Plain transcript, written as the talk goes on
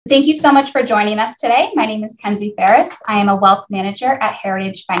Thank you so much for joining us today. My name is Kenzie Ferris. I am a wealth manager at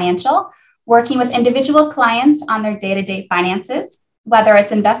Heritage Financial, working with individual clients on their day-to-day finances, whether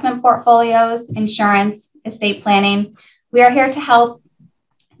it's investment portfolios, insurance, estate planning. We are here to help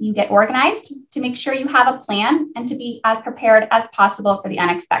you get organized, to make sure you have a plan, and to be as prepared as possible for the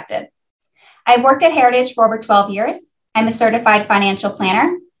unexpected. I've worked at Heritage for over 12 years. I'm a certified financial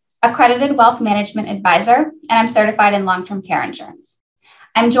planner, accredited wealth management advisor, and I'm certified in long-term care insurance.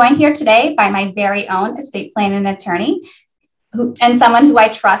 I'm joined here today by my very own estate planning attorney and someone who I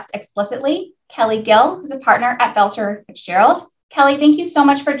trust explicitly, Kelly Gill, who's a partner at Belcher Fitzgerald. Kelly, thank you so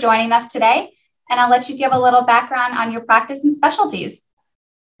much for joining us today, and I'll let you give a little background on your practice and specialties.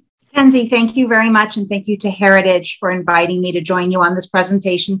 Kenzie, thank you very much, and thank you to Heritage for inviting me to join you on this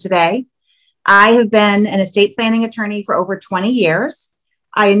presentation today. I have been an estate planning attorney for over 20 years.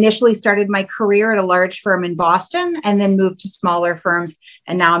 I initially started my career at a large firm in Boston and then moved to smaller firms,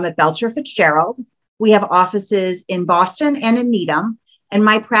 and now I'm at Belcher Fitzgerald. We have offices in Boston and in Needham, and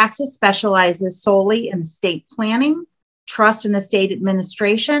my practice specializes solely in estate planning, trust and estate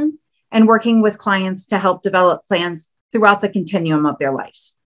administration, and working with clients to help develop plans throughout the continuum of their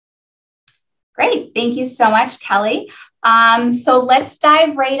lives. Great. Thank you so much, Kelly. So let's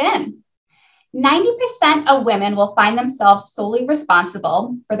dive right in. 90% of women will find themselves solely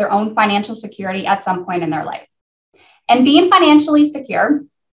responsible for their own financial security at some point in their life. And being financially secure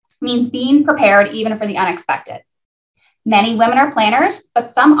means being prepared even for the unexpected. Many women are planners,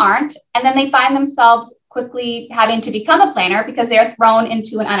 but some aren't. And then they find themselves quickly having to become a planner because they are thrown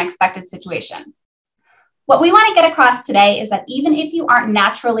into an unexpected situation. What we want to get across today is that even if you aren't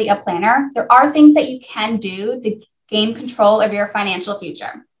naturally a planner, there are things that you can do to gain control of your financial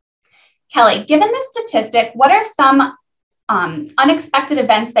future. Kelly, given this statistic, what are some unexpected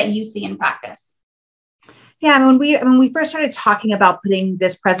events that you see in practice? Yeah, when we first started talking about putting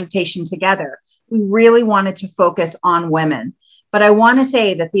this presentation together, we really wanted to focus on women. But I want to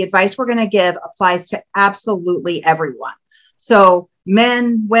say that the advice we're going to give applies to absolutely everyone. So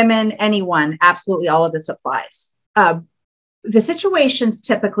men, women, anyone, absolutely all of this applies. The situations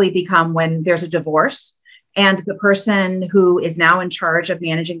typically become when there's a divorce, and the person who is now in charge of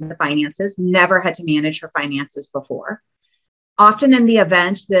managing the finances never had to manage her finances before. Often in the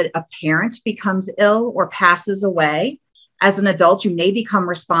event that a parent becomes ill or passes away, as an adult, you may become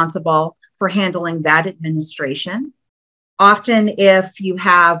responsible for handling that administration. Often if you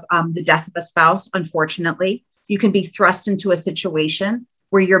have the death of a spouse, unfortunately, you can be thrust into a situation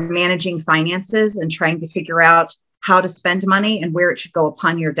where you're managing finances and trying to figure out how to spend money and where it should go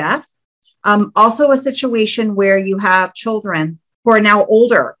upon your death. Also a situation where you have children who are now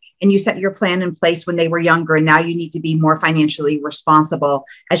older and you set your plan in place when they were younger, and now you need to be more financially responsible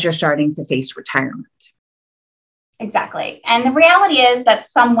as you're starting to face retirement. Exactly. And the reality is that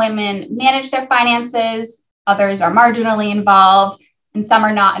some women manage their finances, others are marginally involved, and some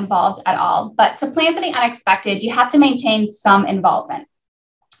are not involved at all. But to plan for the unexpected, you have to maintain some involvement.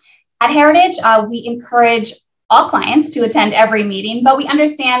 At Heritage, we encourage all clients to attend every meeting, but we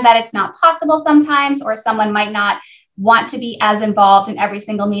understand that it's not possible sometimes, or someone might not want to be as involved in every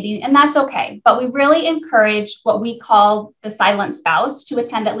single meeting, and that's okay. But we really encourage what we call the silent spouse to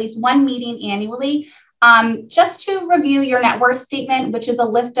attend at least one meeting annually, just to review your net worth statement, which is a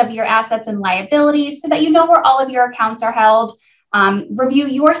list of your assets and liabilities so that you know where all of your accounts are held. Review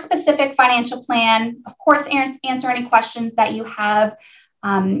your specific financial plan, of course, answer any questions that you have,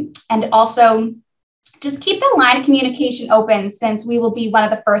 and also just keep the line of communication open, since we will be one of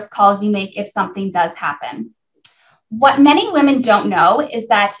the first calls you make if something does happen. What many women don't know is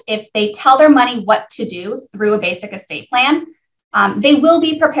that if they tell their money what to do through a basic estate plan, they will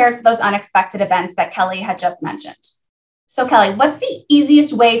be prepared for those unexpected events that Kelly had just mentioned. So Kelly, what's the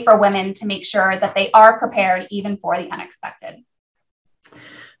easiest way for women to make sure that they are prepared even for the unexpected?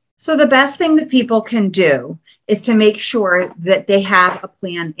 So the best thing that people can do is to make sure that they have a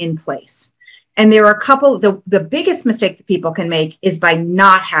plan in place. And there are a couple, the biggest mistake that people can make is by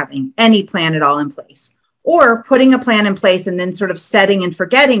not having any plan at all in place, or putting a plan in place and then sort of setting and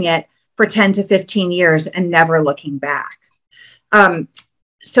forgetting it for 10 to 15 years and never looking back.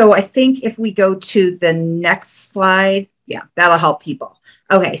 So I think if we go to the next slide, yeah, that'll help people.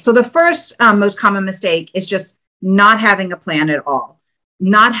 Okay, so the first most common mistake is just not having a plan at all,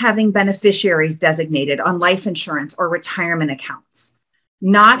 not having beneficiaries designated on life insurance or retirement accounts.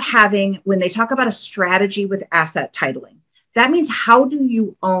 Not having, when they talk about a strategy with asset titling, that means how do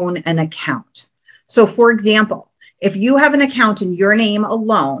you own an account? So for example, if you have an account in your name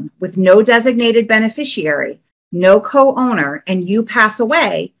alone with no designated beneficiary, no co-owner, and you pass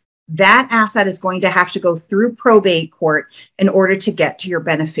away, that asset is going to have to go through probate court in order to get to your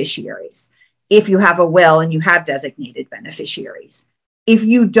beneficiaries. If you have a will and you have designated beneficiaries. If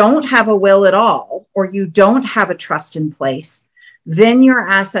you don't have a will at all, or you don't have a trust in place, then your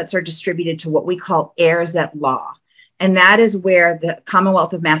assets are distributed to what we call heirs at law. And that is where the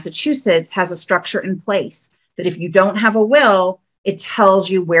Commonwealth of Massachusetts has a structure in place that if you don't have a will, it tells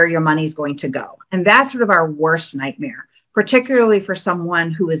you where your money is going to go. And that's sort of our worst nightmare, particularly for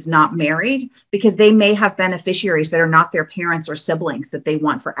someone who is not married, because they may have beneficiaries that are not their parents or siblings that they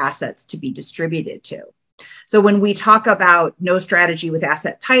want for assets to be distributed to. So when we talk about no strategy with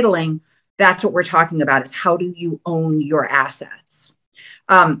asset titling, that's what we're talking about, is how do you own your assets?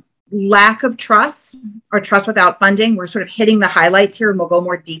 Lack of trust or trust without funding. We're sort of hitting the highlights here, and we'll go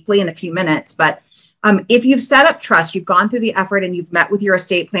more deeply in a few minutes. But if you've set up trust, you've gone through the effort and you've met with your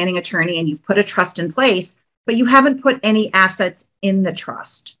estate planning attorney and you've put a trust in place, but you haven't put any assets in the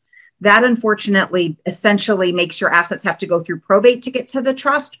trust. That unfortunately essentially makes your assets have to go through probate to get to the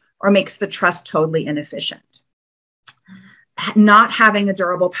trust, or makes the trust totally inefficient. Not having a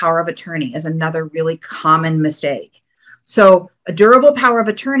durable power of attorney is another really common mistake. So a durable power of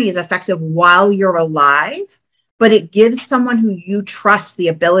attorney is effective while you're alive, but it gives someone who you trust the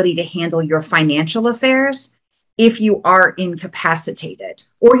ability to handle your financial affairs if you are incapacitated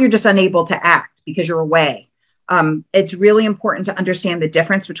or you're just unable to act because you're away. It's really important to understand the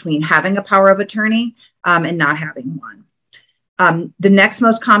difference between having a power of attorney and not having one. The next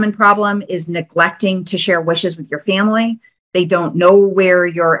most common problem is neglecting to share wishes with your family. They don't know where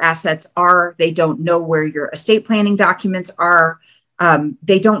your assets are. They don't know where your estate planning documents are.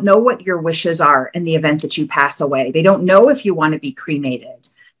 They don't know what your wishes are in the event that you pass away. They don't know if you want to be cremated.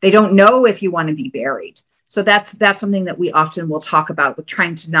 They don't know if you want to be buried. So that's something that we often will talk about with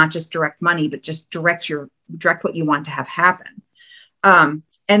trying to not just direct money, but just direct what you want to have happen. And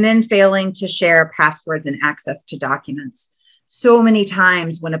then failing to share passwords and access to documents. So many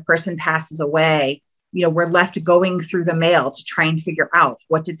times when a person passes away, we're left going through the mail to try and figure out,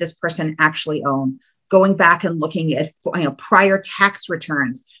 what did this person actually own? Going back and looking at prior tax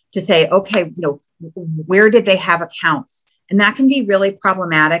returns to say, okay, where did they have accounts? And that can be really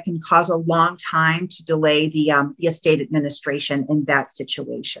problematic and cause a long time to delay the estate administration in that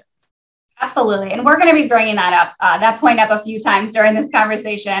situation. Absolutely. And we're going to be bringing that point up a few times during this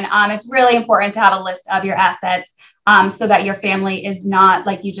conversation. It's really important to have a list of your assets so that your family is not,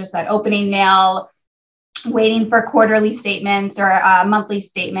 like you just said, opening mail, waiting for quarterly statements or monthly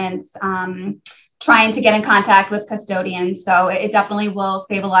statements, trying to get in contact with custodians. So it definitely will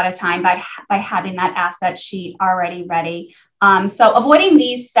save a lot of time by having that asset sheet already ready. So avoiding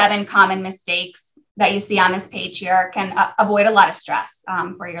these 7 common mistakes that you see on this page here can avoid a lot of stress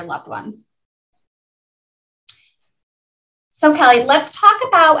for your loved ones. So Kelly, let's talk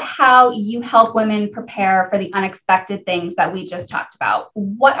about how you help women prepare for the unexpected things that we just talked about.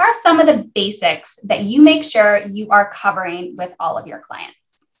 What are some of the basics that you make sure you are covering with all of your clients?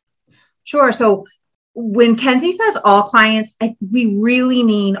 Sure. So when Kenzie says all clients, we really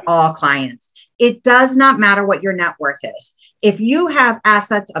mean all clients. It does not matter what your net worth is. If you have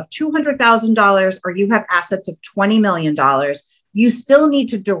assets of $200,000 or you have assets of $20 million, you still need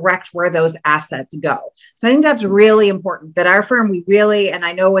to direct where those assets go. So I think that's really important that our firm, we really, and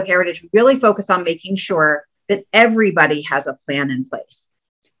I know with Heritage, we really focus on making sure that everybody has a plan in place.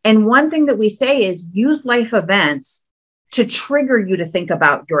 And one thing that we say is use life events to trigger you to think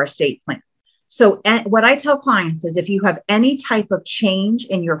about your estate plan. So what I tell clients is if you have any type of change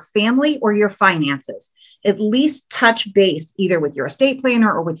in your family or your finances, at least touch base either with your estate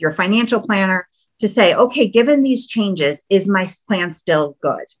planner or with your financial planner to say, okay, given these changes, is my plan still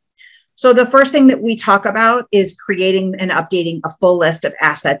good? So the first thing that we talk about is creating and updating a full list of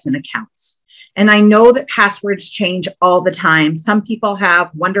assets and accounts. And I know that passwords change all the time. Some people have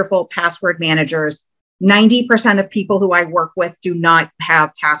wonderful password managers. 90% of people who I work with do not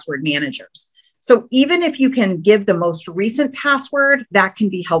have password managers. So even if you can give the most recent password, that can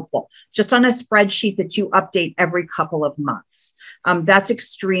be helpful, just on a spreadsheet that you update every couple of months. That's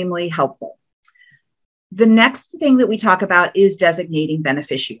extremely helpful. The next thing that we talk about is designating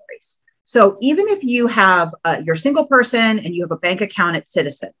beneficiaries. So even if you have, you're a single person and you have a bank account at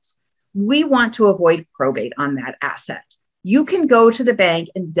Citizens, we want to avoid probate on that asset. You can go to the bank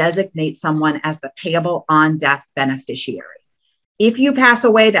and designate someone as the payable on death beneficiary. If you pass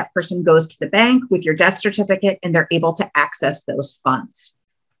away, that person goes to the bank with your death certificate and they're able to access those funds.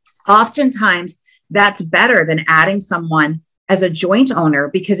 Oftentimes, that's better than adding someone as a joint owner,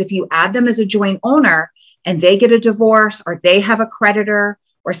 because if you add them as a joint owner and they get a divorce or they have a creditor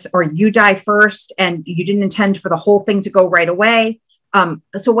or you die first and you didn't intend for the whole thing to go right away,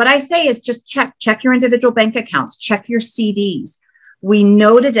 So what I say is just check your individual bank accounts, check your CDs. We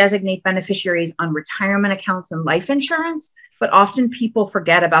know to designate beneficiaries on retirement accounts and life insurance, but often people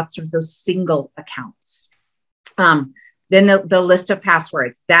forget about sort of those single accounts. Then the list of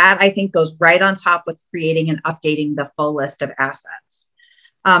passwords, that I think goes right on top with creating and updating the full list of assets.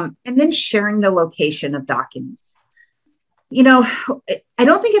 And then sharing the location of documents. You know, I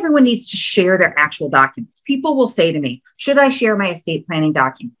don't think everyone needs to share their actual documents. People will say to me, should I share my estate planning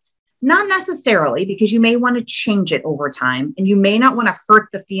documents? Not necessarily, because you may want to change it over time, and you may not want to hurt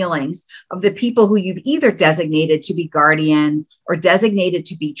the feelings of the people who you've either designated to be guardian or designated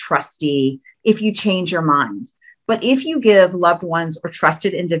to be trustee if you change your mind. But if you give loved ones or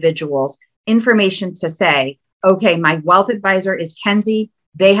trusted individuals information to say, okay, my wealth advisor is Kenzie,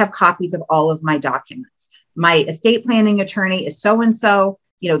 they have copies of all of my documents. My estate planning attorney is so-and-so,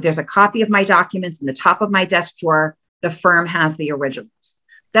 you know, there's a copy of my documents in the top of my desk drawer. The firm has the originals.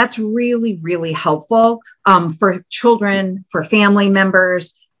 That's really, really helpful for children, for family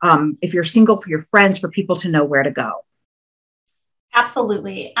members, if you're single, for your friends, for people to know where to go.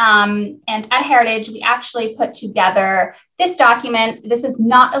 Absolutely. And at Heritage, we actually put together this document. This is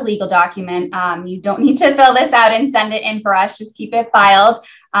not a legal document. You don't need to fill this out and send it in for us. Just keep it filed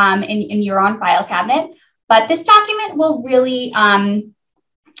in your own file cabinet. But this document will really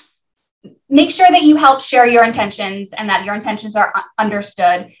make sure that you help share your intentions and that your intentions are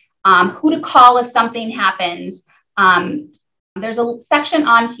understood, who to call if something happens. There's a section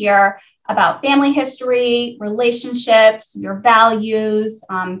on here about family history, relationships, your values,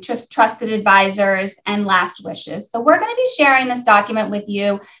 trusted advisors, and last wishes. So we're going to be sharing this document with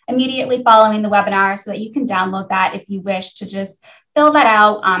you immediately following the webinar so that you can download that if you wish to just fill that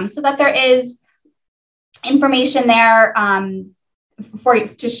out so that there is information there for you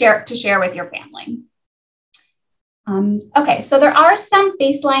to share with your family. Okay, so there are some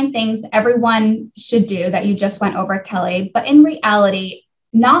baseline things everyone should do that you just went over, Kelly, but in reality,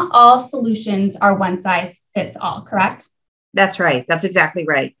 not all solutions are one size fits all, correct? That's right. That's exactly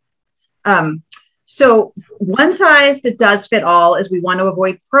right. So one size that does fit all is we want to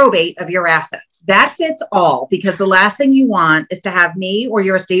avoid probate of your assets. That fits all because the last thing you want is to have me or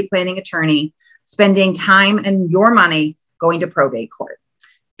your estate planning attorney spending time and your money going to probate court.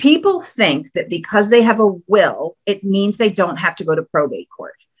 People think that because they have a will, it means they don't have to go to probate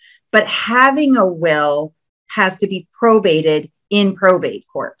court. But having a will has to be probated in probate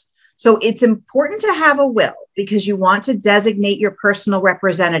court. So it's important to have a will because you want to designate your personal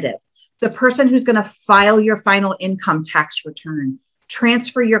representative, the person who's going to file your final income tax return,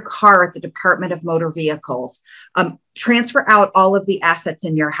 transfer your car at the Department of Motor Vehicles, transfer out all of the assets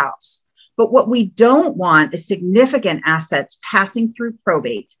in your house. But what we don't want is significant assets passing through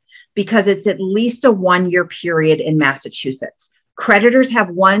probate because it's at least a 1-year period in Massachusetts. Creditors have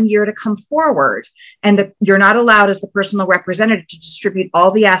 1 year to come forward, and you're not allowed as the personal representative to distribute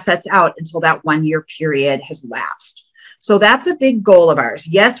all the assets out until that 1-year period has lapsed. So that's a big goal of ours.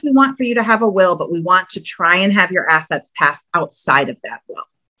 Yes, we want for you to have a will, but we want to try and have your assets pass outside of that will.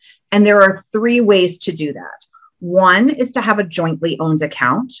 And there are 3 ways to do that. 1 is to have a jointly owned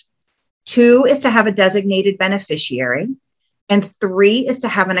account. 2 is to have a designated beneficiary. And 3 is to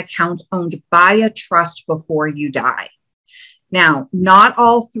have an account owned by a trust before you die. Now, not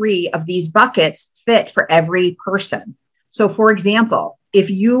all 3 of these buckets fit for every person. So for example, if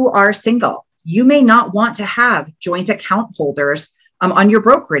you are single, you may not want to have joint account holders on your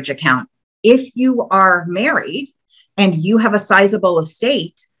brokerage account. If you are married and you have a sizable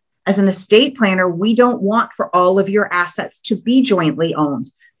estate, as an estate planner, we don't want for all of your assets to be jointly owned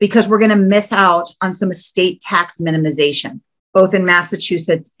because we're going to miss out on some estate tax minimization, both in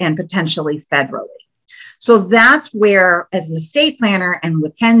Massachusetts and potentially federally. So that's where, as an estate planner and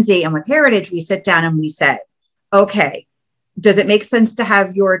with Kenzie and with Heritage, we sit down and we say, okay, does it make sense to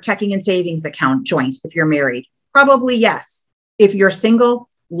have your checking and savings account joint if you're married? Probably yes. If you're single,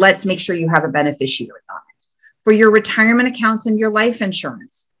 let's make sure you have a beneficiary on it. For your retirement accounts and your life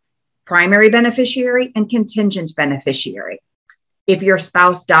insurance, primary beneficiary and contingent beneficiary. If your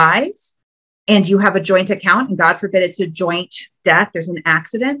spouse dies and you have a joint account, and God forbid it's a joint death, there's an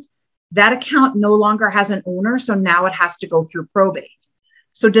accident, that account no longer has an owner, so now it has to go through probate.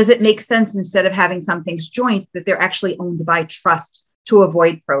 So does it make sense, instead of having some things joint, that they're actually owned by trust to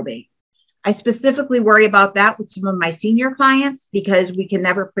avoid probate? I specifically worry about that with some of my senior clients because we can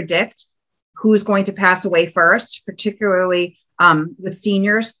never predict who's going to pass away first, particularly with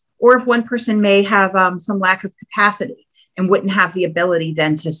seniors, or if one person may have some lack of capacity and wouldn't have the ability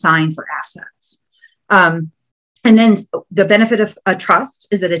then to sign for assets. And then the benefit of a trust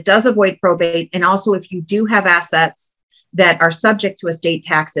is that it does avoid probate. And also, if you do have assets that are subject to estate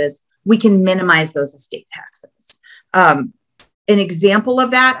taxes, we can minimize those estate taxes. An example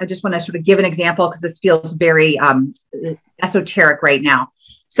of that, I just want to sort of give an example because this feels very esoteric right now.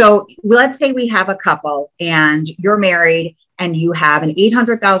 So let's say we have a couple and you're married and you have an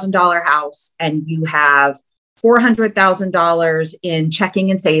 $800,000 house and you have $400,000 in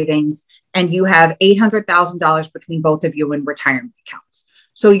checking and savings, and you have $800,000 between both of you in retirement accounts.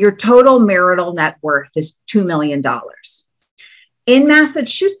 So your total marital net worth is $2 million. In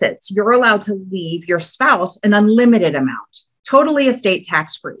Massachusetts, you're allowed to leave your spouse an unlimited amount, totally estate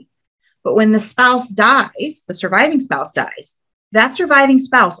tax free. But when the spouse dies, the surviving spouse dies, that surviving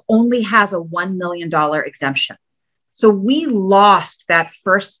spouse only has a $1 million exemption. So we lost that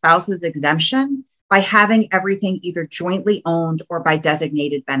first spouse's exemption by having everything either jointly owned or by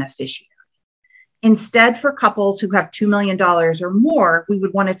designated beneficiary. Instead, for couples who have $2 million or more, we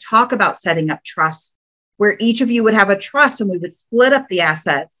would want to talk about setting up trusts where each of you would have a trust and we would split up the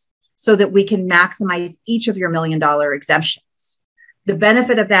assets so that we can maximize each of your $1 million exemptions. The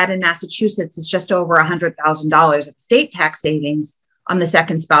benefit of that in Massachusetts is just over $100,000 of estate tax savings on the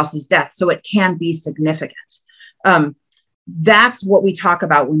second spouse's death. So it can be significant. That's what we talk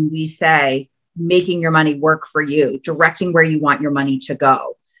about when we say making your money work for you, directing where you want your money to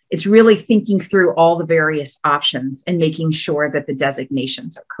go. It's really thinking through all the various options and making sure that the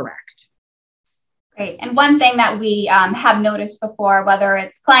designations are correct. Great. And one thing that we have noticed before, whether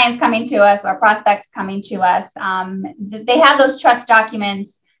it's clients coming to us or prospects coming to us, they have those trust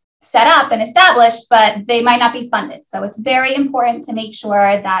documents set up and established, but they might not be funded. So it's very important to make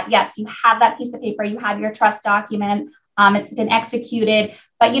sure that, yes, you have that piece of paper, you have your trust document, it's been executed,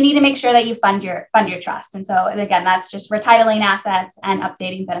 but you need to make sure that you fund your trust. And so again, that's just retitling assets and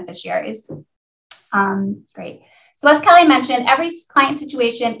updating beneficiaries. Great. So as Kelly mentioned, every client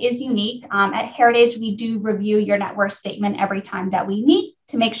situation is unique. At Heritage, we do review your net worth statement every time that we meet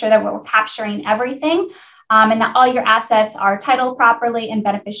to make sure that we're capturing everything and that all your assets are titled properly and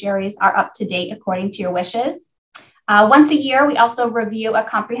beneficiaries are up to date according to your wishes. Once a year, we also review a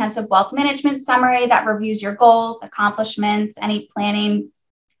comprehensive wealth management summary that reviews your goals, accomplishments, any planning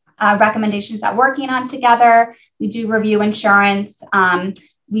recommendations that we're working on together. We do review insurance.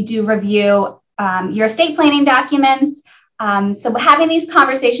 We do review your estate planning documents. So having these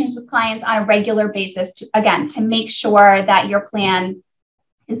conversations with clients on a regular basis, to make sure that your plan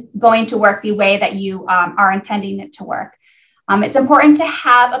is going to work the way that you are intending it to work. It's important to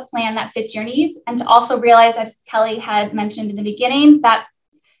have a plan that fits your needs and to also realize, as Kelly had mentioned in the beginning, that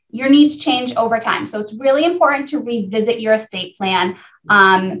your needs change over time. So it's really important to revisit your estate plan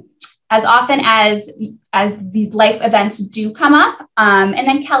as often as these life events do come up. And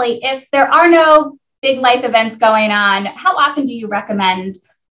then Kelly, if there are no big life events going on, how often do you recommend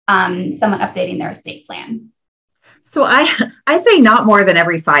someone updating their estate plan? So I say not more than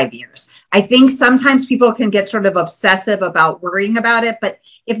every 5 years. I think sometimes people can get sort of obsessive about worrying about it, but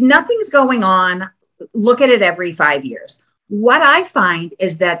if nothing's going on, look at it every 5 years. What I find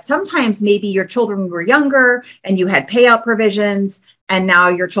is that sometimes maybe your children were younger and you had payout provisions, and now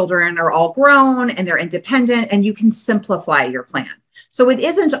your children are all grown and they're independent and you can simplify your plan. So it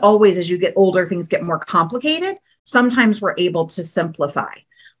isn't always as you get older, things get more complicated. Sometimes we're able to simplify.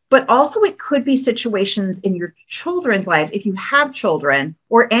 But also it could be situations in your children's lives, if you have children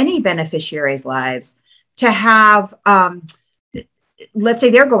or any beneficiaries' lives, to have, let's say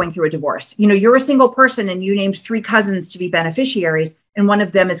they're going through a divorce. You know, you're a single person and you named 3 cousins to be beneficiaries, and one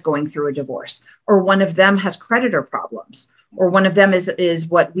of them is going through a divorce, or one of them has creditor problems, or one of them is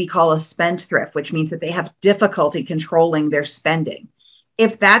what we call a spendthrift, which means that they have difficulty controlling their spending.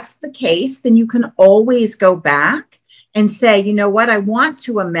 If that's the case, then you can always go back and say, you know what, I want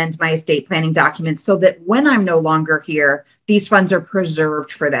to amend my estate planning documents so that when I'm no longer here, these funds are preserved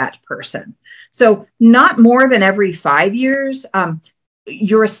for that person. So not more than every 5 years.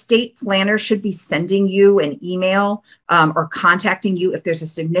 Your estate planner should be sending you an email or contacting you if there's a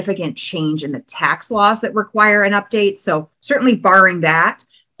significant change in the tax laws that require an update. So certainly barring that,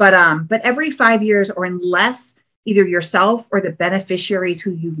 but every 5 years, or unless either yourself or the beneficiaries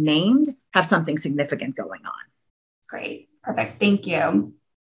who you've named have something significant going on. Great. Perfect. Thank you.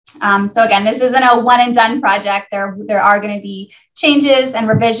 So again, this isn't a one and done project. There are going to be changes and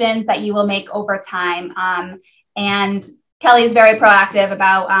revisions that you will make over time. And Kelly is very proactive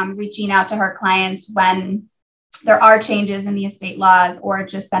about reaching out to her clients when there are changes in the estate laws, or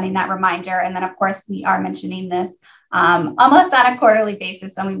just sending that reminder. And then of course, we are mentioning this almost on a quarterly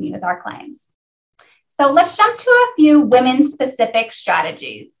basis when we meet with our clients. So let's jump to a few women-specific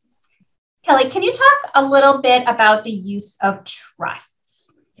strategies. Kelly, can you talk a little bit about the use of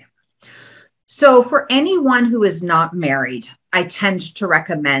trusts? So for anyone who is not married, I tend to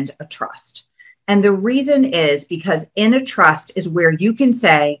recommend a trust. And the reason is because in a trust is where you can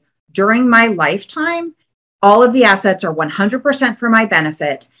say, during my lifetime, all of the assets are 100% for my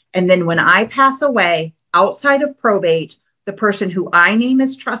benefit. And then when I pass away, outside of probate, the person who I name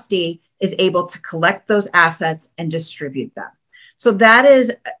as trustee is able to collect those assets and distribute them. So that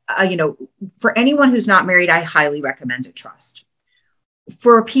is, for anyone who's not married, I highly recommend a trust.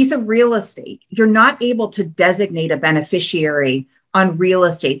 For a piece of real estate, you're not able to designate a beneficiary on real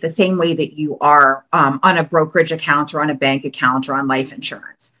estate the same way that you are on a brokerage account or on a bank account or on life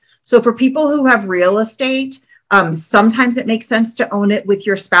insurance. So for people who have real estate, sometimes it makes sense to own it with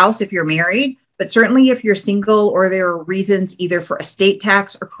your spouse if you're married, but certainly if you're single or there are reasons either for estate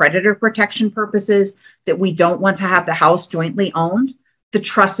tax or creditor protection purposes that we don't want to have the house jointly owned, the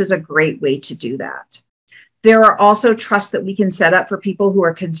trust is a great way to do that. There are also trusts that we can set up for people who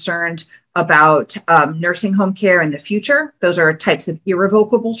are concerned about nursing home care in the future. Those are types of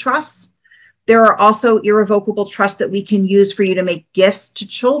irrevocable trusts. There are also irrevocable trusts that we can use for you to make gifts to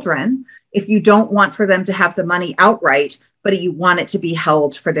children if you don't want for them to have the money outright, but you want it to be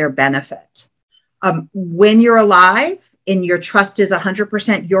held for their benefit. When you're alive and your trust is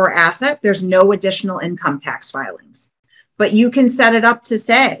 100% your asset, there's no additional income tax filings. But you can set it up to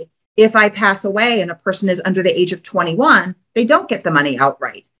say, if I pass away and a person is under the age of 21, they don't get the money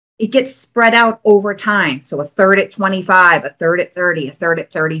outright. It gets spread out over time. So a third at 25, a third at 30, a third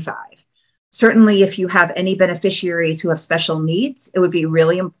at 35. Certainly, if you have any beneficiaries who have special needs, it would be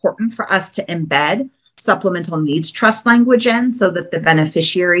really important for us to embed supplemental needs trust language in so that the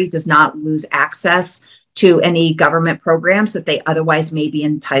beneficiary does not lose access to any government programs that they otherwise may be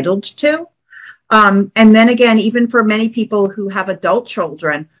entitled to. And then again, even for many people who have adult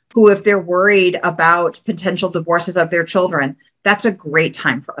children, who if they're worried about potential divorces of their children, that's a great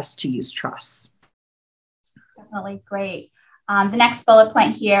time for us to use trusts. Definitely great. The next bullet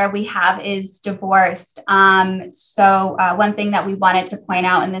point here we have is divorced. So one thing that we wanted to point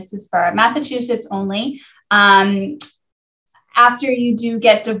out, and this is for Massachusetts only, after you do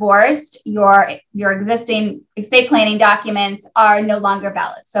get divorced, your existing estate planning documents are no longer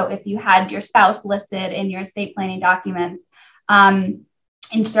valid. So if you had your spouse listed in your estate planning documents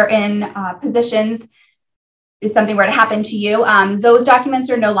in certain positions, if something were to happen to you, those documents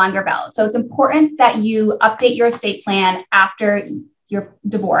are no longer valid. So it's important that you update your estate plan after you're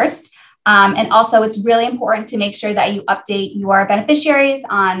divorced. And also it's really important to make sure that you update your beneficiaries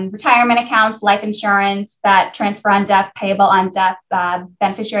on retirement accounts, life insurance, that transfer on death, payable on death,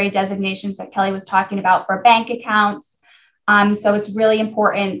 beneficiary designations that Kelly was talking about for bank accounts. So it's really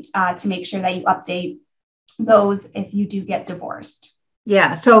important to make sure that you update those if you do get divorced.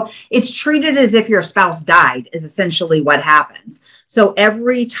 Yeah, so it's treated as if your spouse died is essentially what happens. So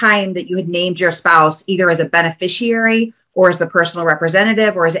every time that you had named your spouse either as a beneficiary or as the personal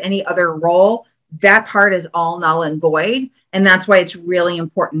representative or as any other role, that part is all null and void. And that's why it's really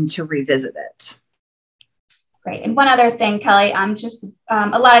important to revisit it. Great. And one other thing, Kelly,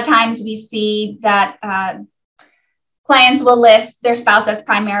 a lot of times we see that clients will list their spouse as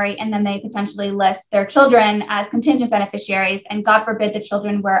primary, and then they potentially list their children as contingent beneficiaries. And God forbid the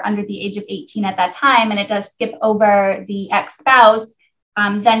children were under the age of 18 at that time, and it does skip over the ex-spouse.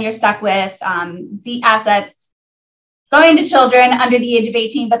 Then you're stuck with the assets going to children under the age of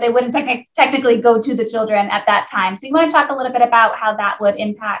 18, but they wouldn't technically go to the children at that time. So you want to talk a little bit about how that would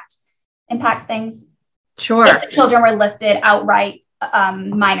impact things? Sure. If the children were listed outright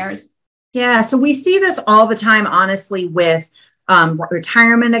minors. Yeah, so we see this all the time, honestly, with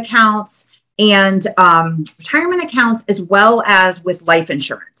retirement accounts and retirement accounts as well as with life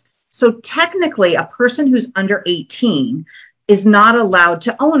insurance. So technically, a person who's under 18 is not allowed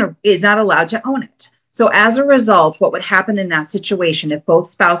to own it. So as a result, what would happen in that situation if both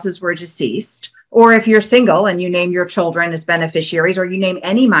spouses were deceased, or if you're single and you name your children as beneficiaries, or you name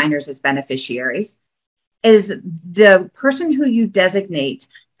any minors as beneficiaries, is the person who you designate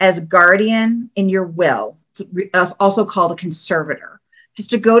as guardian in your will, also called a conservator, is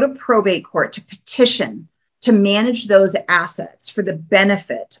to go to probate court to petition to manage those assets for the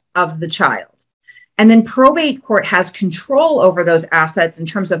benefit of the child. And then probate court has control over those assets in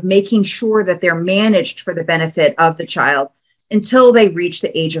terms of making sure that they're managed for the benefit of the child until they reach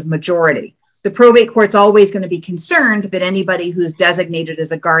the age of majority. The probate court's always going to be concerned that anybody who's designated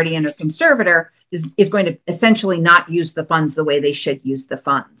as a guardian or conservator is going to essentially not use the funds the way they should use the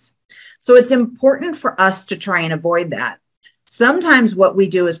funds. So it's important for us to try and avoid that. Sometimes what we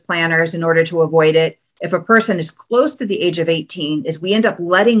do as planners in order to avoid it, if a person is close to the age of 18, is we end up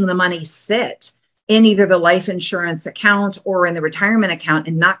letting the money sit in either the life insurance account or in the retirement account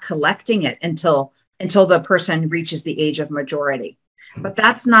and not collecting it until the person reaches the age of majority. But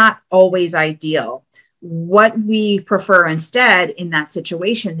that's not always ideal. What we prefer instead in that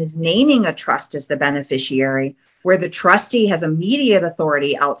situation is naming a trust as the beneficiary, where the trustee has immediate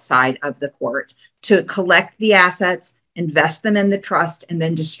authority outside of the court to collect the assets, invest them in the trust, and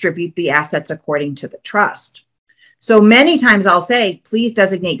then distribute the assets according to the trust. So many times I'll say, please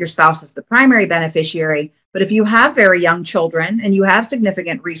designate your spouse as the primary beneficiary. But if you have very young children and you have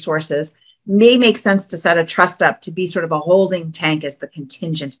significant resources, it may make sense to set a trust up to be sort of a holding tank as the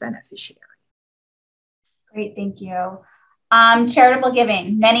contingent beneficiary. Great, thank you. Charitable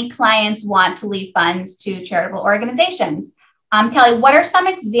giving. Many clients want to leave funds to charitable organizations. Kelly, what are some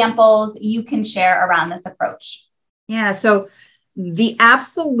examples you can share around this approach? Yeah, so the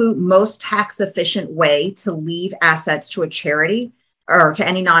absolute most tax efficient way to leave assets to a charity or to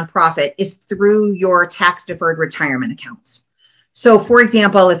any nonprofit is through your tax deferred retirement accounts. So for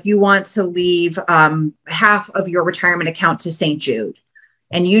example, if you want to leave half of your retirement account to St. Jude,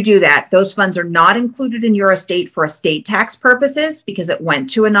 and you do that, those funds are not included in your estate for estate tax purposes because it went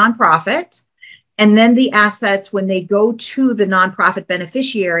to a nonprofit. And then the assets, when they go to the nonprofit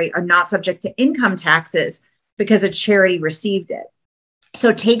beneficiary, are not subject to income taxes because a charity received it.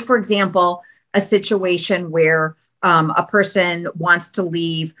 So take, for example, a situation where a person wants to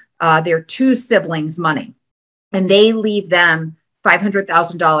leave their two siblings money, and they leave them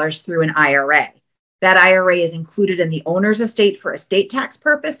 $500,000 through an IRA. That IRA is included in the owner's estate for estate tax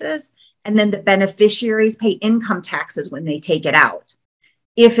purposes, and then the beneficiaries pay income taxes when they take it out.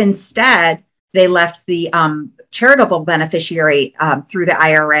 If instead they left the charitable beneficiary through the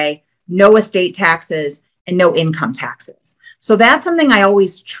IRA, no estate taxes and no income taxes. So that's something I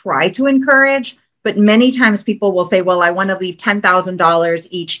always try to encourage, but many times people will say, well, I want to leave $10,000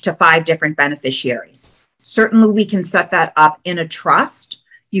 each to 5 different beneficiaries. Certainly we can set that up in a trust.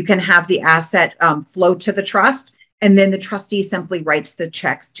 You can have the asset flow to the trust, and then the trustee simply writes the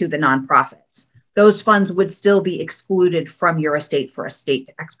checks to the nonprofits. Those funds would still be excluded from your estate for estate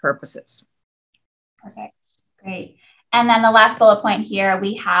tax purposes. Perfect. Great. And then the last bullet point here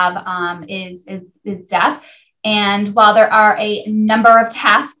we have is death. And while there are a number of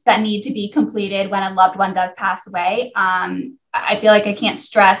tasks that need to be completed when a loved one does pass away, I feel like I can't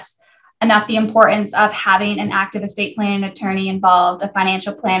stress enough the importance of having an active estate planning attorney involved, a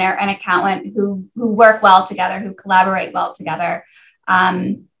financial planner, an accountant who work well together, who collaborate well together.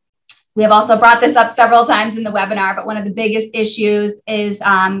 We have also brought this up several times in the webinar, but one of the biggest issues is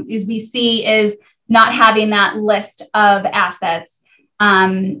we see is not having that list of assets.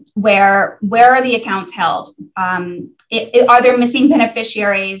 Where are the accounts held? Are there missing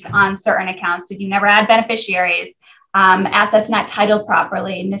beneficiaries on certain accounts? Did you never add beneficiaries? Assets not titled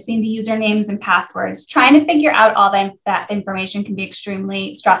properly, missing the usernames and passwords. Trying to figure out all that information can be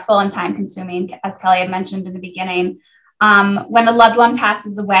extremely stressful and time consuming, as Kelly had mentioned in the beginning. When a loved one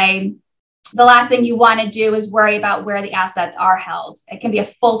passes away, the last thing you want to do is worry about where the assets are held. It can be a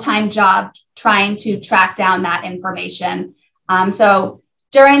full-time job trying to track down that information. So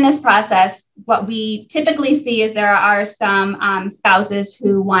during this process, what we typically see is there are some spouses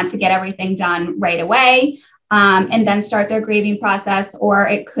who want to get everything done right away and then start their grieving process, or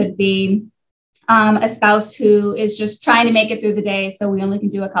it could be a spouse who is just trying to make it through the day. So we only can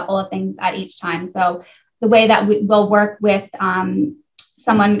do a couple of things at each time. So the way that we will work with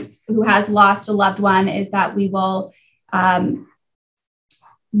someone who has lost a loved one is that we will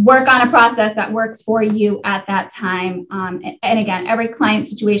work on a process that works for you at that time. And again, every client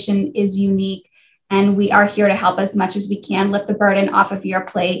situation is unique, and we are here to help as much as we can, lift the burden off of your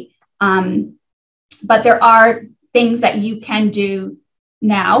plate. But there are things that you can do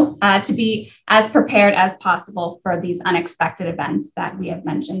now to be as prepared as possible for these unexpected events that we have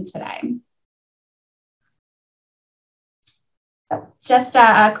mentioned today. So just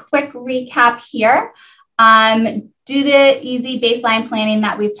a quick recap here. Do the easy baseline planning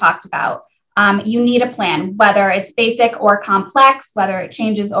that we've talked about. You need a plan, whether it's basic or complex, whether it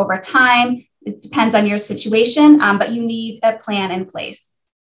changes over time. It depends on your situation, but you need a plan in place.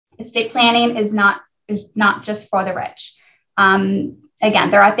 Estate planning is not just for the rich.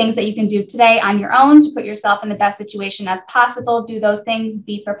 Again, there are things that you can do today on your own to put yourself in the best situation as possible. Do those things,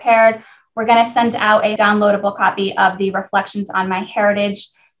 be prepared. We're going to send out a downloadable copy of the Reflections on My Heritage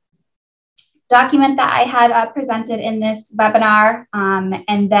document that I had presented in this webinar,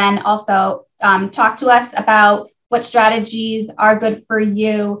 and then also talk to us about what strategies are good for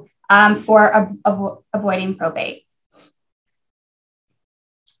you for avoiding probate.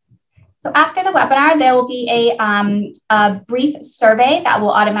 So after the webinar, there will be a brief survey that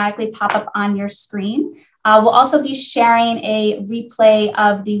will automatically pop up on your screen. We'll also be sharing a replay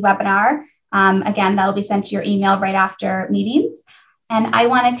of the webinar. Again, that'll be sent to your email right after meetings. And I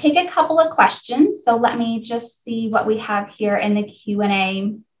want to take a couple of questions. So let me just see what we have here in the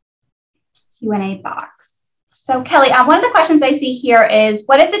Q&A box. So Kelly, one of the questions I see here is,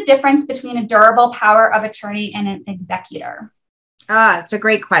 what is the difference between a durable power of attorney and an executor? It's a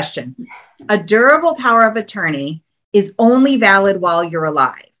great question. A durable power of attorney is only valid while you're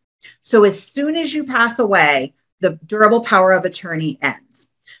alive. So as soon as you pass away, the durable power of attorney ends.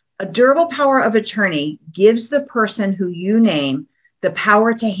 A durable power of attorney gives the person who you name the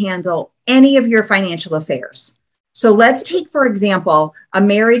power to handle any of your financial affairs. So let's take, for example, a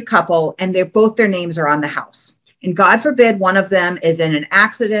married couple and both their names are on the house. And God forbid one of them is in an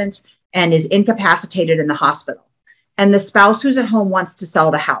accident and is incapacitated in the hospital. And the spouse who's at home wants to sell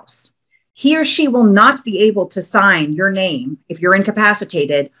the house. He or she will not be able to sign your name if you're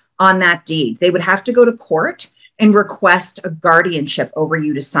incapacitated on that deed. They would have to go to court and request a guardianship over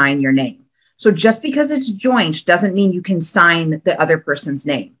you to sign your name. So just because it's joint doesn't mean you can sign the other person's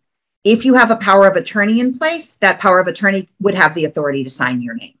name. If you have a power of attorney in place, that power of attorney would have the authority to sign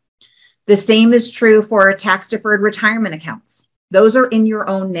your name. The same is true for tax-deferred retirement accounts. Those are in your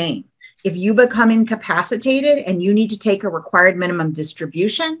own name. If you become incapacitated and you need to take a required minimum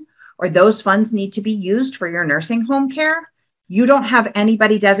distribution, or those funds need to be used for your nursing home care, you don't have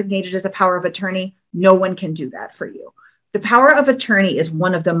anybody designated as a power of attorney. No one can do that for you. The power of attorney is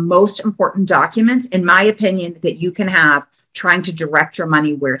one of the most important documents, in my opinion, that you can have trying to direct your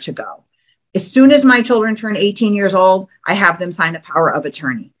money where to go. As soon as my children turn 18 years old, I have them sign a power of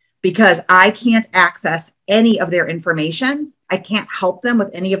attorney because I can't access any of their information. I can't help them with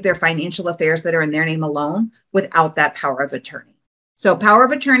any of their financial affairs that are in their name alone without that power of attorney. So power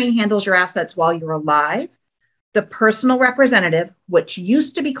of attorney handles your assets while you're alive. The personal representative, which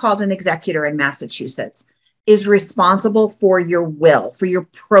used to be called an executor in Massachusetts, is responsible for your will, for your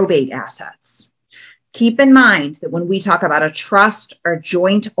probate assets. Keep in mind that when we talk about a trust or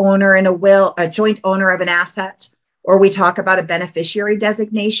joint owner in a will, a joint owner of an asset, or we talk about a beneficiary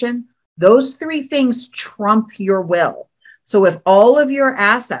designation, those three things trump your will. So if all of your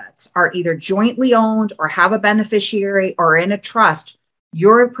assets are either jointly owned or have a beneficiary or in a trust,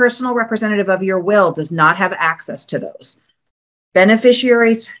 your personal representative of your will does not have access to those.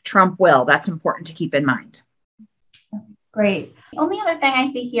 Beneficiaries trump will. That's important to keep in mind. Great. The only other thing I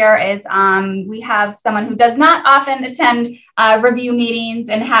see here is we have someone who does not often attend review meetings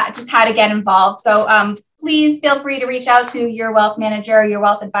and just how to get involved. So please feel free to reach out to your wealth manager, your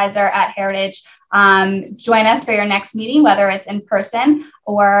wealth advisor at Heritage. Join us for your next meeting, whether it's in person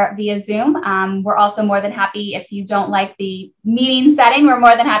or via Zoom. We're also more than happy, if you don't like the meeting setting, we're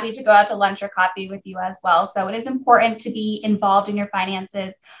more than happy to go out to lunch or coffee with you as well. So it is important to be involved in your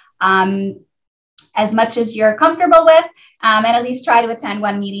finances as much as you're comfortable with, and at least try to attend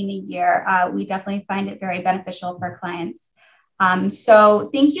one meeting a year. We definitely find it very beneficial for clients. So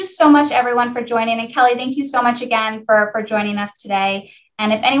thank you so much, everyone, for joining. And Kelly, thank you so much again for joining us today.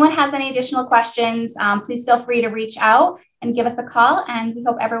 And if anyone has any additional questions, please feel free to reach out and give us a call. And we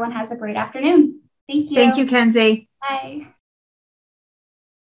hope everyone has a great afternoon. Thank you. Thank you, Kenzie. Bye.